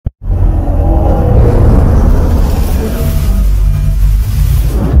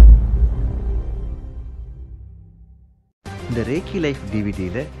ரேக்கி life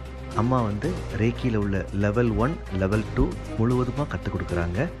டிவிடியில் அம்மா வந்து ரேக்கியில் உள்ள லெவல் 1 லெவல் 2 முழுவதுமாக கற்றுக்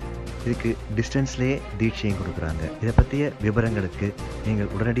கொடுக்குறாங்க. இதுக்கு டிஸ்டன்ஸ்லேயே தீட்சையும் கொடுக்குறாங்க. இதை பற்றிய விவரங்களுக்கு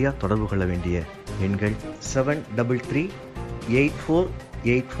நீங்கள் உடனடியாக தொடர்பு கொள்ள வேண்டிய எண்கள்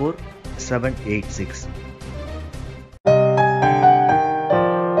 7338484786.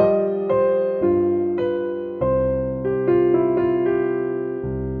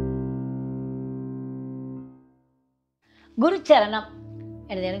 குருச்சரணம்.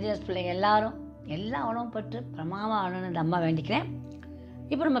 எனது எனர்ஜினஸ் பிள்ளைங்க எல்லாரும் எல்லா உணவும் பெற்று பிரமாதமாக ஆகணும்னு இந்த அம்மா வேண்டிக்கிறேன்.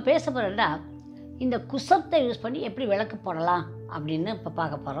 இப்போ நம்ம பேச போகிறோம்னா இந்த குசத்தை யூஸ் பண்ணி எப்படி விளக்கு போடலாம் அப்படின்னு இப்போ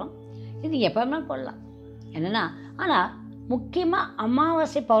பார்க்க போகிறோம். இது எப்போவுமே போடலாம் என்னென்னா, ஆனால் முக்கியமாக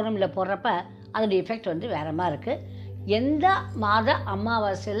அமாவாசை பௌர்ணமியில் போடுறப்ப அதோடைய எஃபெக்ட் வந்து வேறு மாதிரி இருக்குது. எந்த மாத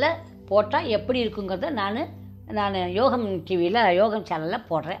அமாவாசையில் போட்டால் எப்படி இருக்குங்கிறத நான் யோகம் டிவியில் யோகம் சேனலில்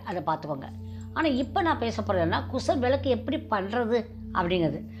போடுறேன், அதை பார்த்துக்கோங்க. ஆனால் இப்போ நான் பேச போகிறேன்னா குசம் விளக்கு எப்படி பண்ணுறது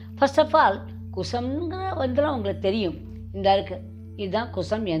அப்படிங்கிறது. ஃபர்ஸ்ட் ஆஃப் ஆல் குசம்ங்கிற எந்திரம் உங்களுக்கு தெரியும், இந்த இருக்குது, இதுதான்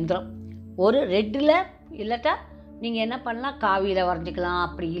குசம் எந்திரம். ஒரு ரெட்டில் இல்லாட்டா நீங்கள் என்ன பண்ணலாம், காவியில் வரைஞ்சிக்கலாம்.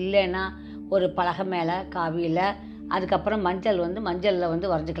 அப்படி இல்லைன்னா ஒரு பலகை மேலே காவியில், அதுக்கப்புறம் மஞ்சளில் வந்து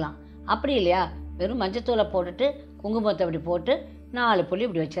வரைஞ்சிக்கலாம். அப்படி இல்லையா, வெறும் மஞ்சத்தூளை போட்டுட்டு குங்குமத்தை அப்படி போட்டு 4 புள்ளி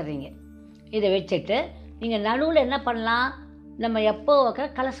இப்படி வச்சிடுறீங்க. இதை வச்சுட்டு நீங்கள் நடுவில் என்ன பண்ணலாம், நம்ம எப்போ வைக்கிற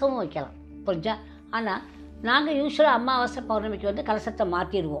கலசமும் வைக்கலாம், புரிஞ்சா. ஆனால் நாங்கள் யூஸ்வலாக அமாவாசை பௌர்ணமிக்கு வந்து கலசத்தை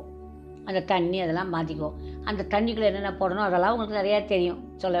மாற்றிடுவோம், அந்த தண்ணி அதெல்லாம் மாற்றிக்குவோம். அந்த தண்ணிக்குள்ளே என்னென்ன போடணும் அதெல்லாம் உங்களுக்கு நிறையா தெரியும்,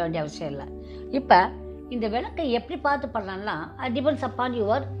 சொல்ல வேண்டிய அவசியம் இல்லை. இப்போ இந்த விளக்கை எப்படி பார்த்து பண்ணலாம்னா டிபெண்ட்ஸ் அப்பான்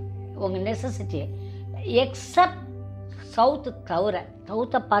உங்கள் நெசசிட்டி. எக்ஸப்ட் சவுத்து தவிர,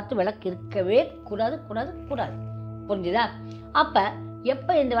 சவுத்தை பார்த்து விளக்கு இருக்கவே கூடாது. புரிஞ்சுதா? அப்போ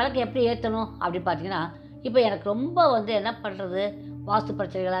எப்போ இந்த விளக்கை எப்படி ஏற்றணும் அப்படி பார்த்தீங்கன்னா, இப்போ எனக்கு ரொம்ப வந்து என்ன பண்ணுறது, வாஸ்து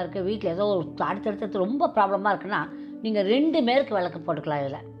பிரச்சனைகளாக இருக்குது, வீட்டில் ஏதோ ஒரு அடுத்தடுத்து ரொம்ப ப்ராப்ளமாக இருக்குன்னா நீங்கள் 2 மேற்கு விளக்கு போட்டுக்கலாம்.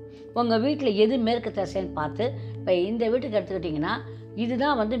 இதில் உங்கள் வீட்டில் எது மேற்கு திசைன்னு பார்த்து, இப்போ இந்த வீட்டுக்கு எடுத்துக்கிட்டிங்கன்னா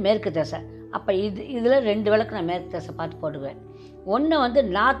இதுதான் வந்து மேற்கு திசை. அப்போ இதில் 2 விளக்கு நான் மேற்கு திசை பார்த்து போட்டுக்குவேன். ஒன்று வந்து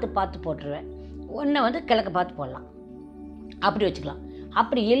நார்த்து பார்த்து போட்டுருவேன், ஒன்று வந்து கிழக்கு பார்த்து போடலாம், அப்படி வச்சுக்கலாம்.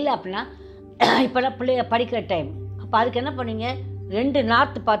 அப்படி இல்லை அப்படின்னா இப்போலாம் பிள்ளைங்க படிக்கிற டைம், அப்போ அதுக்கு என்ன பண்ணுவீங்க, 2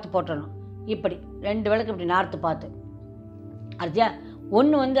 நார்த்து பார்த்து போட்டுடணும். இப்படி 2 விளக்கு இப்படி நார்த்து பார்த்து அடுத்தியா,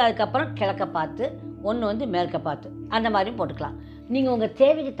 ஒன்று வந்து அதுக்கப்புறம் கிழக்க பார்த்து, ஒன்று வந்து மேற்க பார்த்து, அந்த மாதிரியும் போட்டுக்கலாம். நீங்கள் உங்கள்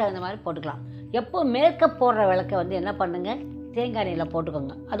தேவைக்கு தகுந்த மாதிரி போட்டுக்கலாம். எப்போ மேற்க போடுற விளக்கை வந்து என்ன பண்ணுங்கள், தேங்காய் எண்ணெயில்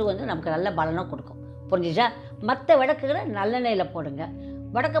போட்டுக்கோங்க, அது வந்து நமக்கு நல்ல பலனை கொடுக்கும், புரிஞ்சிச்சா. மற்ற விளக்குகளை நல்லெண்ணெயில் போடுங்க,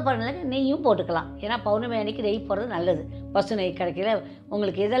 வடக்க போடுற நெய்யும் போட்டுக்கலாம். ஏன்னா பௌர்ணமி அன்னைக்கு நெய் போடுறது நல்லது, பசு நெய் கிடைக்கல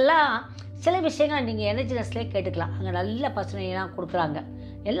உங்களுக்கு. இதெல்லாம் சில விஷயங்கள் நீங்கள் எனர்ஜினஸ்லேயே கேட்டுக்கலாம், அங்கே நல்ல பசு நெய்லாம் கொடுக்குறாங்க,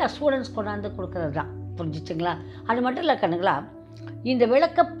 எல்லா ஸ்டூடெண்ட்ஸ் கொண்டாந்து கொடுக்குறது தான், புரிஞ்சிச்சுங்களா. அது மட்டும் இல்லை கண்ணுங்களா, இந்த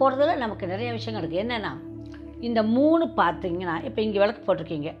விளக்க போடுறதுல நமக்கு நிறைய விஷயங்கள் இருக்குது. என்னென்னா, இந்த 3 பார்த்தீங்கன்னா, இப்போ இங்கே விளக்கு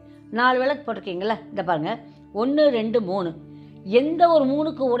போட்டிருக்கீங்க, 4 விளக்கு போட்டிருக்கீங்களா, இந்த பாருங்கள், 1 2 3, எந்த ஒரு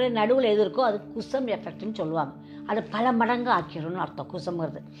 3க்கு ஒரே நடுவில் எது இருக்கோ அது குசம் எஃபெக்ட்னு சொல்லுவாங்க. அது பல மடங்கு ஆக்கிடும்னு அர்த்தம்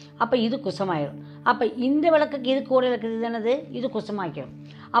குசம்ங்கிறது. அப்போ இது குசமாயிடும். அப்போ இந்த விளக்குக்கு இதுக்கு ஒரே இருக்குது என்னது, இது குசமாக்கிடும்.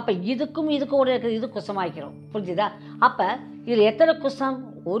 அப்போ இதுக்கும் ஒரே இருக்குது, இது குசமாக்கிறோம், புரிஞ்சுதா. அப்போ இதில் எத்தனை குசம்,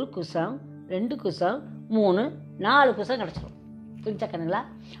 1 குசம் 2 குசம் 3 4 குசம் கிடச்சிடும், புரிஞ்சா கண்ணுங்களா.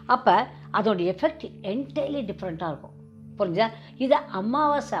 அப்போ அதோடைய எஃபெக்ட் என்டையர்லி டிஃப்ரெண்ட்டாக இருக்கும், புரிஞ்சா. இதை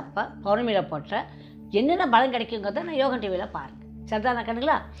அமாவாசை அப்போ பௌர்ணமியில் போட்ட என்னென்ன பலம் கிடைக்குங்கிறத நான் யோகா டிவியில் பாருங்கள், சரிதான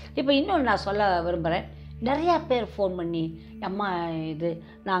கண்ணுங்களா. இப்போ இன்னொன்று நான் சொல்ல விரும்புகிறேன். நிறையா பேர் ஃபோன் பண்ணி, அம்மா இது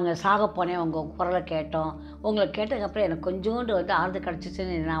நாங்கள் சாக போனேன், உங்கள் குரலை கேட்டோம், உங்களை கேட்டதுக்கப்புறம் எனக்கு கொஞ்சோண்டு வந்து ஆறுதல்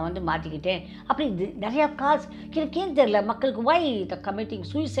கிடச்சிச்சுன்னு நான் வந்து மாற்றிக்கிட்டேன், அப்படி இது நிறையா கால்ஸ். எனக்கு ஏன் தெரியல மக்களுக்கு, வை த கமிட்டிங்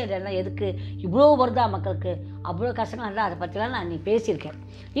சூசைட் எல்லாம் எதுக்கு இவ்வளோ வருதா மக்களுக்கு, அவ்வளோ கஷ்டங்கள் இருந்தால் அதை பற்றிலாம் நான் பேசியிருக்கேன்.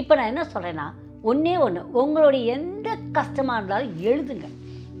 இப்போ நான் என்ன சொல்கிறேன்னா, ஒன்றே ஒன்று, உங்களுடைய எந்த கஷ்டமாக இருந்தாலும் எழுதுங்க.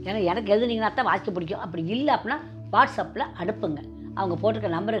 ஏன்னா எனக்கு எழுதுனீங்கன்னா தான் வாசிக்க பிடிக்கும். அப்படி இல்லை அப்படின்னா வாட்ஸ்அப்பில் அனுப்புங்க, அவங்க போட்டிருக்க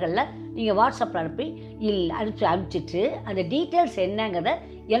நம்பர்களில் நீங்கள் வாட்ஸ்அப்பில் அனுப்பிச்சிட்டு அந்த டீட்டெயில்ஸ் என்னங்கிறத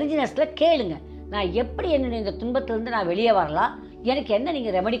எனர்ஜினஸ்ட்டில் கேளுங்க. நான் எப்படி என்னுடைய இந்த துன்பத்திலேருந்து நான் வெளியே வரலாம், எனக்கு என்ன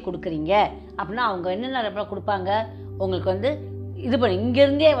நீங்கள் ரெமெடி கொடுக்குறீங்க அப்படின்னா அவங்க என்னென்ன ரெமெடி கொடுப்பாங்க. உங்களுக்கு வந்து இது பண்ணி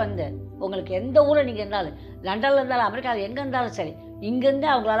இங்கேருந்தே வந்து உங்களுக்கு எந்த ஊரில் நீங்கள் இருந்தாலும், லண்டனில் இருந்தாலும் அமெரிக்காவில் எங்கே இருந்தாலும் சரி, இங்கேருந்தே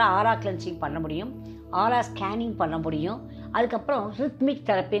அவங்களால ஆரா கிளென்சிங் பண்ண முடியும், ஆரா ஸ்கேனிங் பண்ண முடியும். அதுக்கப்புறம் ரித்மிக்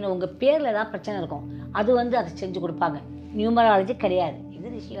தெரப்பின்னு உங்கள் பேரில் ஏதாவது பிரச்சனை இருக்கும், அது வந்து அதை செஞ்சு கொடுப்பாங்க. நியூமராலஜி கிடையாது, இது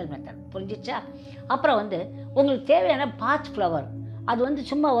ரிஷிகல் மெத்தட், புரிஞ்சிச்சா. அப்புறம் வந்து உங்களுக்கு தேவையான பாச் ஃப்ளவர், அது வந்து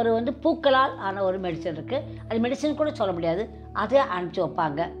சும்மா ஒரு பூக்களால் ஆன ஒரு மெடிசன் இருக்குது, அது மெடிசன் கூட சொல்ல முடியாது, அதை அனுப்பிச்சி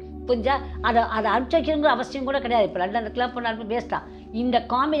வைப்பாங்க, புரிஞ்சா. அதை அனுப்பிச்சி வைக்கணுங்கிற அவசியம் கூட கிடையாது. இப்போ லண்டனுக்குலாம் போய் அனுப்பி வேஸ்ட்டாக. இந்த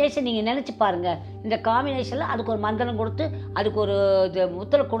காம்பினேஷன் நீங்கள் நினச்சி பாருங்கள், இந்த காம்பினேஷனில் அதுக்கு ஒரு மந்திரம் கொடுத்து, அதுக்கு ஒரு இது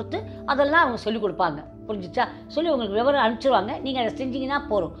முத்திரை கொடுத்து அதெல்லாம் அவங்க சொல்லிக் கொடுப்பாங்க, புரிஞ்சிச்சா? சொல்லி உங்களுக்கு விவரம் அனுப்பிச்சிடுவாங்க. நீங்கள் அதை செஞ்சிங்கன்னா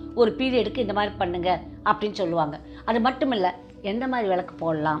போதும். ஒரு பீரியடுக்கு இந்த மாதிரி பண்ணுங்க அப்படின்னு சொல்லுவாங்க. அது மட்டும் இல்லை, எந்த மாதிரி விளக்கு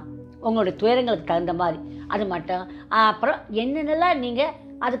போடலாம், உங்களுடைய துயரங்களுக்கு தகுந்த மாதிரி அது மட்டும். அப்புறம் என்னென்னலாம் நீங்கள்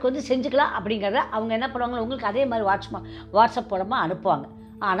அதுக்கு வந்து செஞ்சுக்கலாம் அப்படிங்கிறத அவங்க என்ன பண்ணுவாங்க, உங்களுக்கு அதே மாதிரி வாட்ஸ்அப் மூலமாக அனுப்புவாங்க.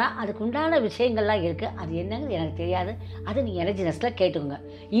 ஆனால் அதுக்கு உண்டான விஷயங்கள்லாம் இருக்குது. அது என்னங்கிறது எனக்கு தெரியாது. அது நீங்கள் எனர்ஜினஸ்ட்டில் கேட்டுக்கோங்க.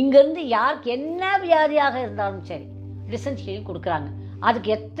 இங்கேருந்து யாருக்கு என்ன வியாதியாக இருந்தாலும் சரி டிஸ்டன்ஸ் ஹீலிங் கொடுக்குறாங்க. அதுக்கு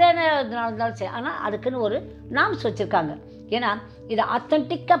எத்தனை நாள் இருந்தாலும் சரி. ஆனால் அதுக்குன்னு ஒரு நாம்ஸ் வச்சுருக்காங்க. ஏன்னா இதை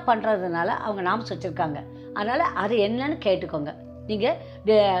அத்தன்டிக்காக பண்ணுறதுனால அவங்க நாம்ஸ் வச்சுருக்காங்க. அதனால் அது என்னன்னு கேட்டுக்கோங்க. நீங்கள்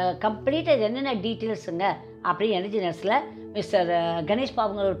கம்ப்ளீட்டாக இது என்னென்ன டீட்டெயில்ஸுங்க அப்படின்னு எனர்ஜினஸ்ட்டில் மிஸ்டர் கணேஷ்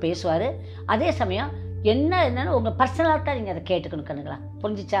பாபுங்களவர் பேசுவார். அதே சமயம் என்னென்னு உங்கள் பர்சனலாக நீங்கள் அதை கேட்டுக்கணும் கண்ணுங்களா,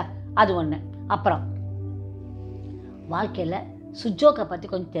 புரிஞ்சிச்சா? அது ஒன்று. அப்புறம் வாழ்க்கையில் சுஜோக்கை பற்றி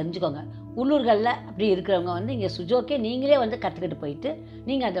கொஞ்சம் தெரிஞ்சுக்கோங்க. உள்ளூர்களில் அப்படி இருக்கிறவங்க வந்து இங்கே சுஜோக்கே நீங்களே வந்து கற்றுக்கிட்டு போயிட்டு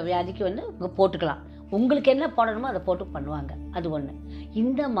நீங்கள் அந்த வியாதிக்கு வந்து போட்டுக்கலாம். உங்களுக்கு என்ன போடணுமோ அதை போட்டு பண்ணுவாங்க. அது ஒன்று.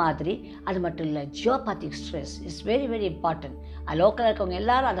 இந்த மாதிரி அது மட்டும் இல்லை, ஜியோபேத்திக் stress is very very important. லோக்கலில் இருக்கவங்க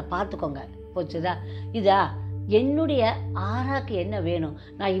எல்லாரும் அதை பார்த்துக்கோங்க. போச்சுதா? இதா என்னுடைய ஆறாக்கு என்ன வேணும்,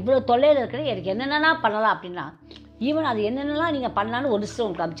 நான் இவ்வளோ தொல்லையில் இருக்கிறேன், எனக்கு என்னென்னா பண்ணலாம் அப்படின்னா ஈவன் அது என்னென்னலாம் நீங்கள் பண்ணலான்னு ஒரு சில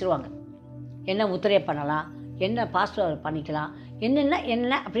உங்களுக்கு அனுப்பிச்சிடுவாங்க. என்ன முத்திரையை பண்ணலாம், என்ன பாஸ்வேர்ட் பண்ணிக்கலாம்,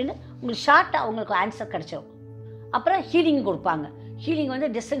 என்ன அப்படின்னு உங்களுக்கு ஷார்ட்டாக உங்களுக்கு ஆன்சர் கிடச்சிடும். அப்புறம் ஹீலிங் கொடுப்பாங்க. ஹீலிங் வந்து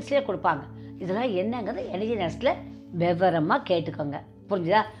டிஸ்டன்ஸ்லேயே கொடுப்பாங்க. இதெல்லாம் என்னங்கிறது எனர்ஜினஸ்ட்டில் விவரமாக கேட்டுக்கோங்க.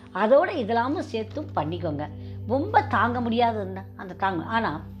 புரிஞ்சுதா? அதோடு இதெல்லாமும் சேர்த்தும் பண்ணிக்கோங்க. ரொம்ப தாங்க முடியாதுன்னா அந்த தாங்க.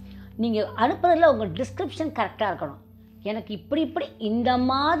 ஆனால் நீங்கள் அனுப்புறதில் உங்கள் டிஸ்கிரிப்ஷன் கரெக்டாக இருக்கணும். எனக்கு இப்படி இந்த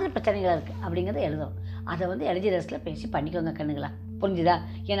மாதிரி பிரச்சனைகள் இருக்குது அப்படிங்கிறத எழுதணும். அதை வந்து எனர்ஜினஸ்ட்டில் பேசி பண்ணிக்கோங்க கண்ணுங்களா, புரிஞ்சுதா?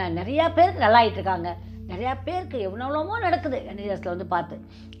 ஏன்னா நிறையா பேருக்கு நல்லா ஆகிட்டுருக்காங்க. நிறையா பேருக்கு எவ்வளோமோ நடக்குது எனர்ஜினஸ்ட்டில் வந்து பார்த்து.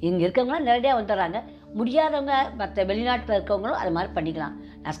 இங்கே இருக்கவங்களாம் நேரடியாக வந்துடுறாங்க. முடியாதவங்க மற்ற வெளிநாட்டில் இருக்கவங்களும் அது மாதிரி பண்ணிக்கலாம்.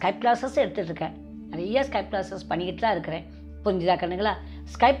 நான் ஸ்கைப் கிளாஸஸ் எடுத்துகிட்ருக்கேன். நிறைய ஸ்கைப் கிளாஸஸ் பண்ணிக்கிட்டு தான் இருக்கிறேன். புரிஞ்சுதா கண்ணுங்களா?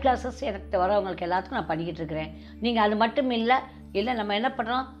 ஸ்கைப் கிளாஸஸ் எனக்கு வரவங்களுக்கு எல்லாத்துக்கும் நான் பண்ணிக்கிட்டு இருக்கிறேன். நீங்கள் அது மட்டும் இல்லை நம்ம என்ன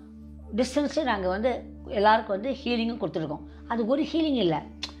பண்ணுறோம், டிஸ்டன்ஸு நாங்கள் வந்து எல்லாருக்கும் வந்து ஹீலிங்கும் கொடுத்துருக்கோம். அது ஒரு ஹீலிங் இல்லை,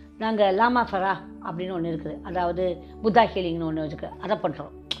 நாங்கள் லாமாஃபரா அப்படின்னு ஒன்று இருக்குது. அதாவது புத்தா ஹீலிங்னு ஒன்று இருக்குது, அதை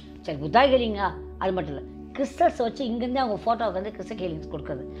பண்ணுறோம். சரி, புத்தா ஹீலிங்கா அது மட்டும் இல்லை, கிறிஸ்டல்ஸ் வச்சு இங்கேருந்து அவங்க ஃபோட்டோவுக்கு வந்து கிறிஸ்டல் ஹீலிங்ஸ்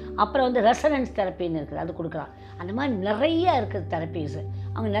கொடுக்குறது. அப்புறம் வந்து ரெசனன்ஸ் தெரப்பின்னு இருக்குது, அது கொடுக்குறான். அந்த மாதிரி நிறைய இருக்குது தெரப்பீஸு.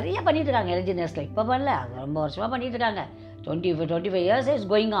 அவங்க நிறைய பண்ணிட்டு இருக்காங்க எனர்ஜினஸ்ட்டில். இப்போ பண்ணல, அது ரொம்ப வருஷமாக பண்ணிகிட்டு இருக்காங்க. 25 years இஸ்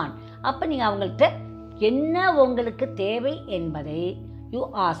கோயிங் ஆன். அப்போ நீங்கள் அவங்கள்ட்ட என்ன உங்களுக்கு தேவை என்பதை யூ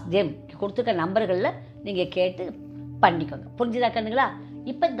ஆஸ்க் தெம். கொடுத்துருக்க நம்பர்களில் நீங்கள் கேட்டு பண்ணிக்கோங்க. புரிஞ்சுதா கண்ணுங்களா?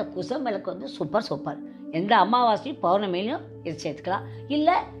 இப்போ இந்த குசம் விளக்கு வந்து சூப்பர். எந்த அமாவாசையும் பௌர்ணமியிலையும் இது சேர்த்துக்கலாம்.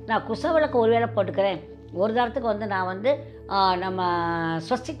 இல்லை நான் குச விளக்கு ஒரு வேளை போட்டுக்கிறேன், ஒரு தரத்துக்கு வந்து நான் வந்து நம்ம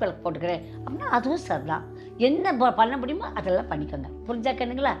ஸ்வஸ்திக் விளக்கு போட்டுக்கிறேன் அப்படின்னா அதுவும் சரிதான். என்ன பண்ண முடியுமோ அதெல்லாம் பண்ணிக்கோங்க. புரிஞ்சா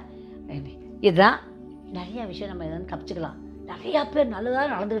கண்ணுங்களா? இதுதான் நிறையா விஷயம் நம்ம எதாவது தப்பிச்சுக்கலாம். நிறையா பேர் நல்லதாக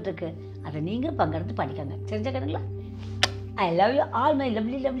நடந்துக்கிட்டு இருக்கு. அதை நீங்கள் பங்கெடுத்து பண்ணிக்கோங்க. தெரிஞ்சா கண்ணுங்களா? I love you all my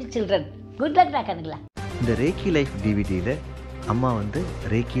lovely children. Good luck டா கண்ணுங்களா. இந்த ரேக்கி லைஃப் டிவிடியில் அம்மா வந்து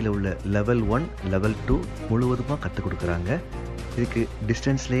ரேக்கியில் உள்ள லெவல் 1 லெவல் 2 முழுவதுமாக கற்றுக் கொடுக்குறாங்க. இதுக்கு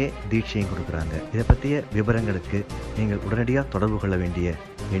டிஸ்டன்ஸ்லேயே தீட்சையும் கொடுக்குறாங்க. இதை பற்றிய விவரங்களுக்கு நீங்கள் உடனடியாக தொடர்பு கொள்ள வேண்டிய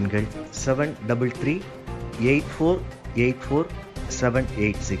எண்கள்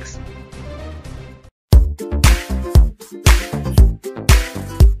 7338484786.